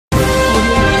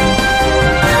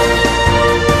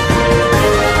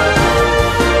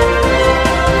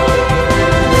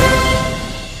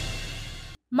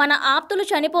మన ఆప్తులు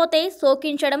చనిపోతే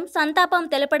శోకించడం, సంతాపం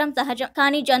తెలపడం సహజం.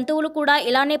 కానీ జంతువులు కూడా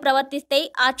ఇలానే ప్రవర్తిస్తే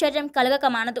ఆశ్చర్యం కలగక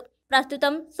మానదు.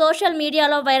 ప్రస్తుతం సోషల్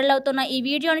మీడియాలో వైరల్ అవుతున్న ఈ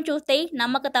వీడియోను చూస్తే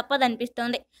నమ్మక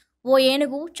తప్పదనిపిస్తోంది. ఓ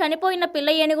ఏనుగు చనిపోయిన పిల్ల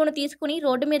ఏనుగును తీసుకుని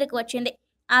రోడ్డు మీదకు వచ్చింది.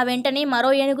 ఆ వెంటనే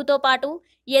మరో ఏనుగుతో పాటు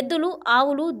ఎద్దులు,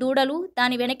 ఆవులు, దూడలు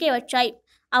దాని వెనకే వచ్చాయి.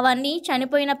 అవన్నీ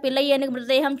చనిపోయిన పిల్ల ఏనుగు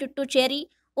మృతదేహం చుట్టూ చేరి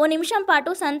ఓ నిమిషం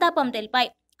పాటు సంతాపం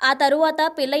తెలిపాయి. ఆ తరువాత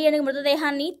పిల్ల ఏనుగు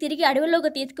మృతదేహాన్ని తిరిగి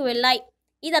అడవిలోకి తీసుకువెళ్లాయి.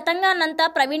 ఈ తతంగాన్నంతా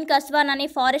ప్రవీణ్ కస్వాన్ అనే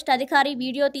ఫారెస్ట్ అధికారి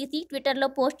వీడియో తీసి ట్విట్టర్లో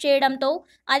పోస్ట్ చేయడంతో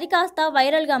అది కాస్త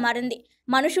వైరల్గా మారింది.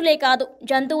 మనుషులే కాదు,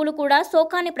 జంతువులు కూడా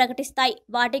శోకాన్ని ప్రకటిస్తాయి.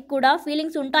 వాటికి కూడా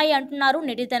ఫీలింగ్స్ ఉంటాయి అంటున్నారు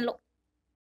నెటిజన్లు.